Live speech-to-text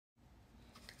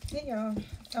Yeah,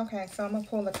 y'all. Okay, so I'm gonna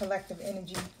pull a collective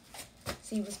energy,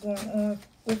 see what's going on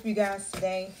with you guys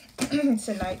today,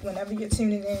 tonight. Whenever you're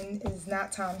tuning in, is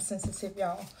not time sensitive,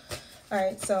 y'all. All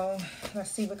right, so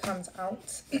let's see what comes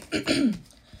out.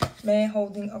 Man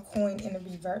holding a coin in the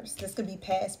reverse. This could be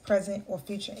past, present, or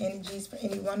future energies for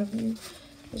any one of you.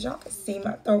 As y'all can see,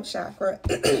 my throat chakra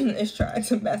is trying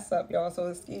to mess up, y'all. So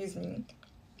excuse me.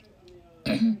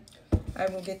 I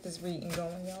will get this reading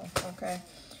going, y'all. Okay.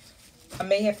 I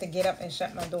may have to get up and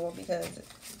shut my door because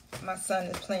my son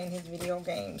is playing his video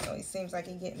game, so it seems like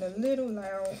he's getting a little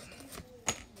loud.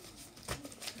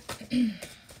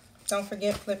 Don't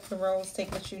forget, flip the roles,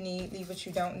 take what you need, leave what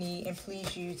you don't need, and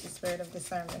please use the spirit of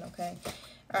discernment, okay?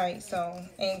 All right, so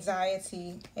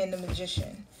anxiety and the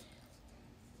magician.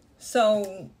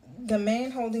 So the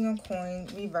man holding a coin,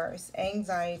 reverse,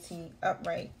 anxiety,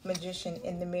 upright, magician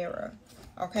in the mirror.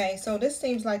 Okay, so this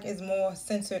seems like it's more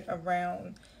centered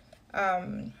around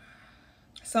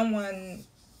someone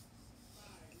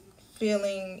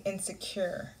feeling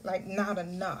insecure, like not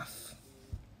enough.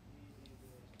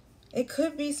 It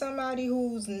could be somebody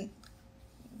who's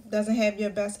doesn't have your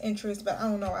best interest, but I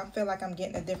don't know. I feel like I'm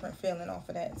getting a different feeling off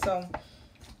of that. So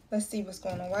let's see what's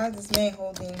going on. Why is this man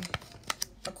holding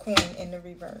a coin in the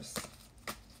reverse?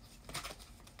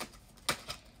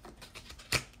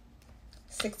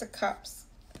 Six of Cups.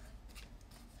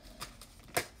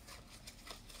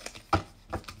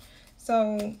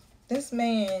 So this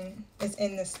man is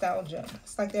in nostalgia.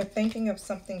 It's like they're thinking of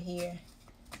something here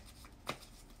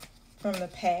from the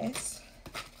past.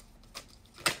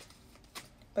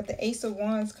 But the Ace of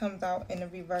Wands comes out in the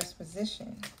reverse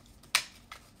position.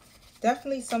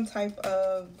 Definitely some type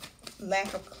of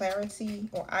lack of clarity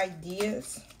or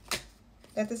ideas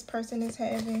that this person is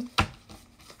having.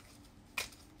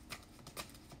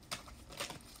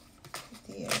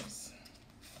 Ideas.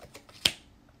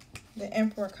 The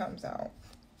Emperor comes out.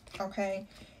 Okay?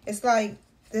 It's like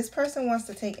this person wants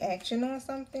to take action on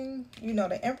something. You know,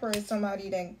 the Emperor is somebody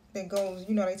that goes,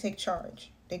 you know, they take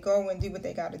charge. They go and do what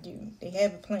they got to do. They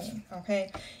have a plan,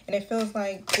 okay? And it feels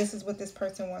like this is what this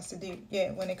person wants to do,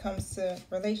 yeah, when it comes to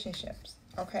relationships,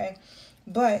 okay?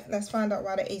 But let's find out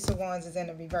why the Ace of Wands is in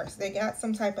the reverse. They got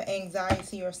some type of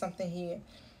anxiety or something here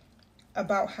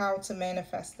about how to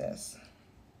manifest this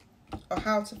or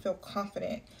how to feel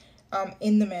confident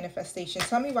in the manifestation.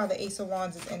 Tell me why the Ace of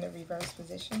Wands is in the reverse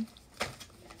position.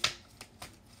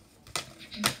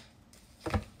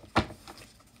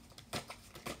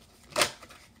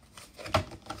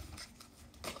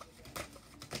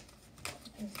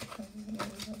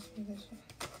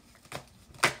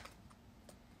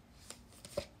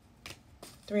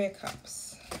 Three of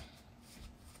Cups.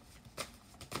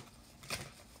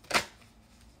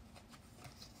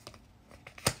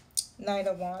 Knight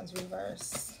of Wands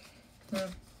reverse.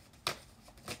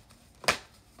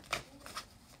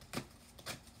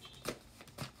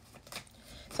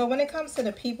 So when it comes to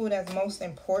the people that's most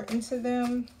important to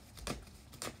them,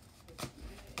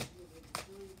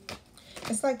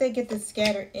 it's like they get this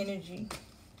scattered energy.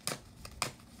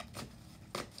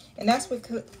 And that's what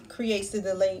creates the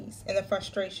delays and the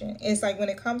frustration. It's like when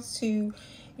it comes to,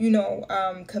 you know,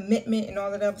 commitment and all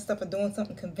that other stuff, or doing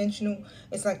something conventional,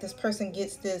 it's like this person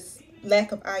gets this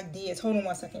lack of ideas. Hold on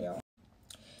one second, y'all.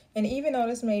 And even though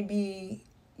this may be,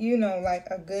 you know, like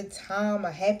a good time,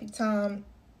 a happy time,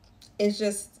 it's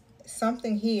just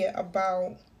something here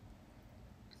about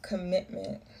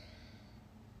commitment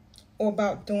or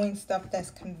about doing stuff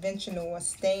that's conventional or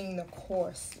staying the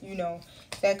course, you know.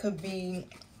 That could be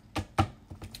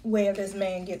where this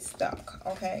man gets stuck,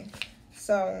 okay?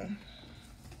 So,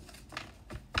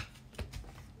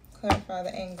 clarify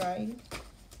the anxiety.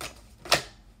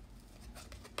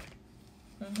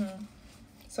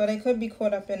 So they could be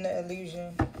caught up in the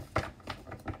illusion.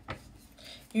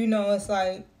 You know, it's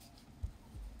like,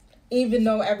 even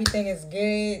though everything is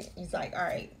good, he's like, all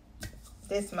right,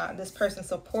 this person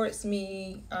supports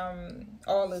me,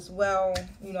 all is well,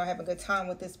 you know, I have a good time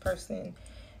with this person,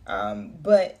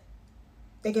 but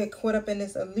they get caught up in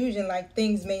this illusion, like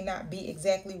things may not be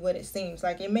exactly what it seems.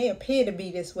 Like it may appear to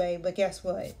be this way, but guess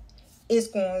what?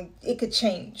 It could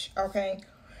change, okay?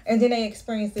 And then they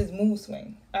experience this mood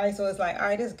swing. All right, so it's like, all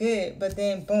right, it's good, but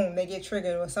then boom, they get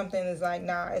triggered or something is like,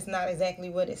 nah, it's not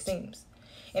exactly what it seems.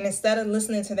 And instead of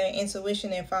listening to their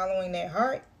intuition and following their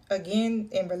heart, again,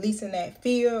 and releasing that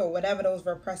fear or whatever those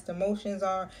repressed emotions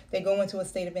are, they go into a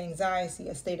state of anxiety,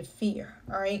 a state of fear,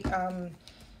 all right?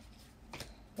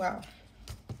 Wow.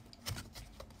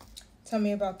 Tell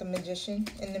me about the Magician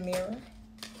in the mirror.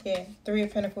 Yeah, Three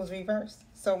of Pentacles reversed.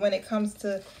 So when it comes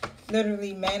to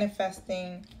literally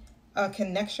manifesting a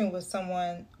connection with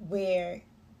someone where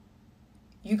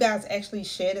you guys actually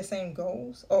share the same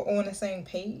goals or on the same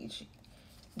page,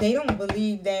 they don't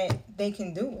believe that they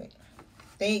can do it.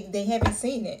 They haven't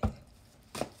seen it.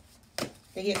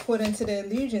 They get put into the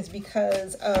illusions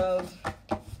because of,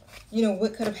 you know,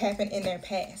 what could have happened in their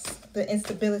past. The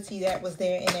instability that was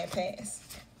there in their past.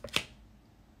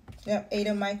 Yep, Eight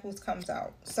of Michaels comes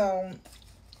out. So,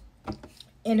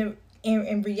 in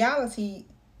reality,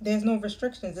 there's no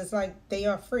restrictions. It's like they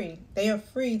are free. They are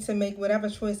free to make whatever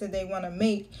choice that they want to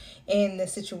make in the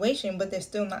situation, but they're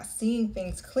still not seeing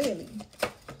things clearly.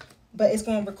 But it's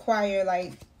going to require,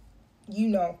 like, you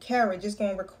know, courage. It's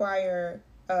going to require,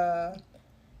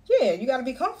 yeah, you got to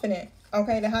be confident.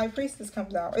 Okay, the High Priestess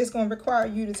comes out. It's going to require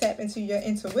you to tap into your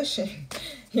intuition.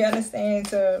 You understand?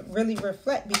 To really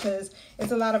reflect, because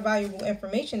it's a lot of valuable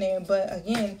information there. But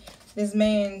again, this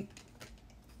man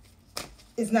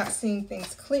is not seeing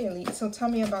things clearly. So tell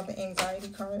me about the anxiety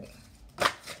card.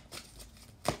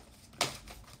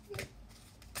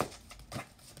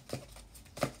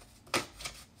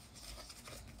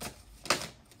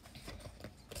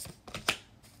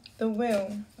 The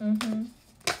Will.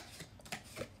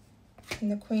 And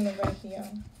the Queen of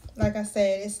Raphael. Like I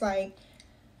said, it's like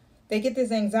they get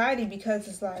this anxiety because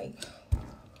it's like,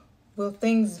 will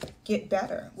things get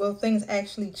better? Will things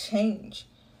actually change?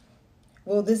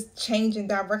 Will this change in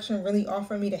direction really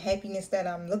offer me the happiness that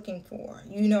I'm looking for,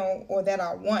 you know, or that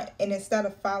I want? And instead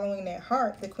of following their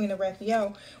heart, the Queen of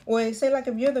Raphael, or say like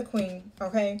if you're the queen,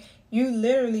 okay, you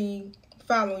literally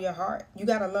follow your heart. You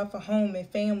got a love for home and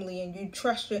family, and you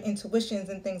trust your intuitions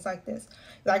and things like this.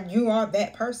 Like you are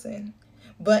that person.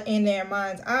 But in their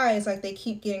mind's eyes, like they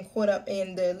keep getting caught up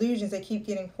in the illusions. They keep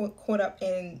getting caught up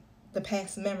in the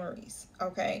past memories,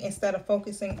 okay? Instead of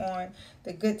focusing on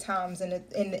the good times and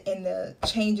the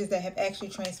changes that have actually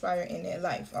transpired in their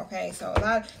life, okay? So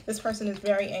this person is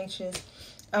very anxious.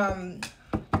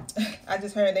 I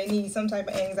just heard they need some type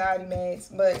of anxiety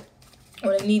meds,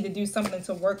 or they need to do something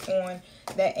to work on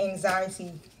that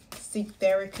anxiety, seek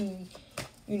therapy,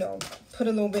 you know, put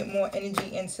a little bit more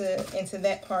energy into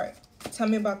that part. Tell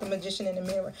me about the Magician in the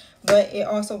Mirror. But it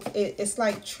also, it's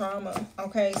like trauma,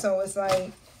 okay? So it's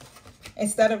like,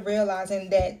 instead of realizing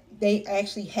that they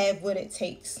actually have what it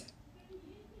takes,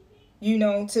 you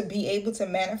know, to be able to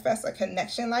manifest a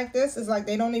connection like this, it's like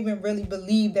they don't even really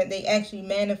believe that they actually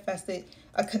manifested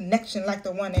a connection like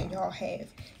the one that y'all have.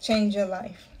 Change your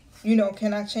life. You know,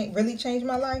 can I really change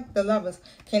my life? The Lovers.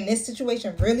 Can this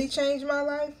situation really change my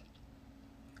life?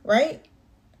 Right?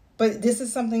 But this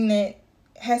is something that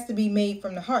has to be made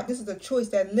from the heart. This is a choice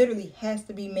that literally has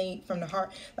to be made from the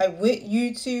heart. Like with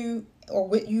you two, or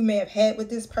what you may have had with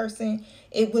this person,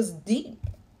 it was deep.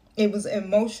 It was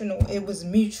emotional. It was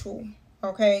mutual.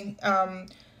 Okay?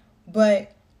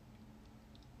 But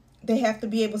they have to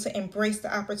be able to embrace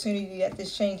the opportunity that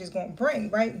this change is going to bring,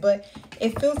 right? But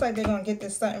it feels like they're going to get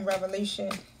this sudden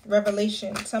revelation.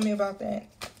 Tell me about that.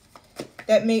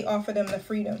 That may offer them the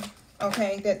freedom,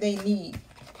 okay, that they need.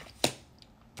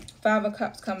 Five of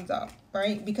Cups comes up,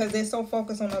 right? Because they're so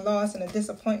focused on the loss and the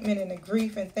disappointment and the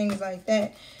grief and things like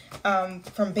that,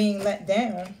 from being let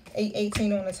down.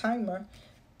 8:18 on the timer.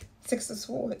 Six of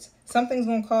Swords. Something's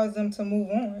going to cause them to move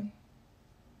on.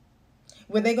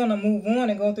 Where they're going to move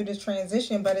on and go through this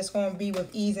transition, but it's going to be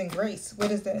with ease and grace. What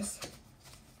is this?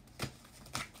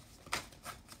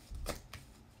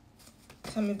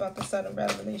 Tell me about the sudden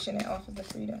revelation that offers the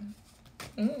freedom.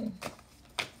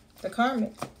 The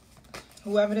Karmic.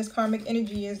 Whoever this karmic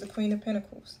energy is, the Queen of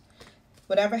Pentacles.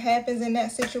 Whatever happens in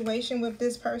that situation with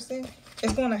this person,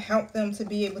 it's going to help them to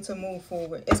be able to move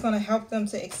forward. It's going to help them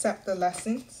to accept the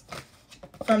lessons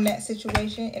from that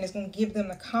situation. And it's going to give them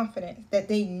the confidence that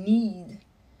they need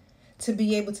to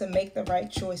be able to make the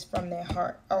right choice from their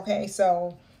heart. Okay,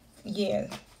 so yeah,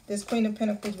 this Queen of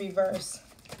Pentacles reverse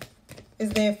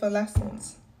is there for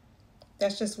lessons.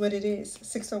 That's just what it is.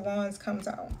 Six of Wands comes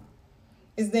out.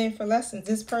 Is there for lessons.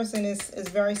 This person is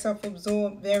very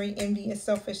self-absorbed, very envious,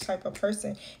 selfish type of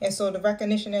person. And so the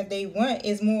recognition that they want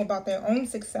is more about their own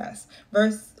success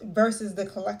versus the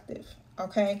collective.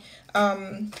 Okay.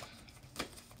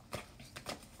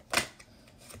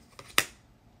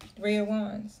 Three of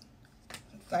Wands.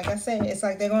 Like I said, it's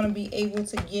like they're going to be able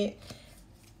to get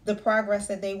the progress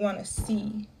that they want to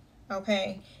see.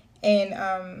 Okay.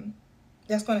 And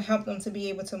that's going to help them to be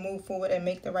able to move forward and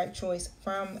make the right choice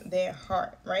from their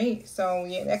heart, right? So,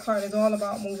 yeah, that card is all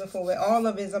about moving forward. All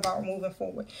of it is about moving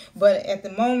forward. But at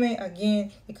the moment,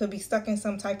 again, it could be stuck in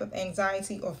some type of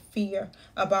anxiety or fear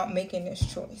about making this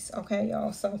choice, okay,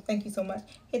 y'all? So, thank you so much.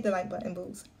 Hit the like button,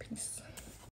 boos. Peace.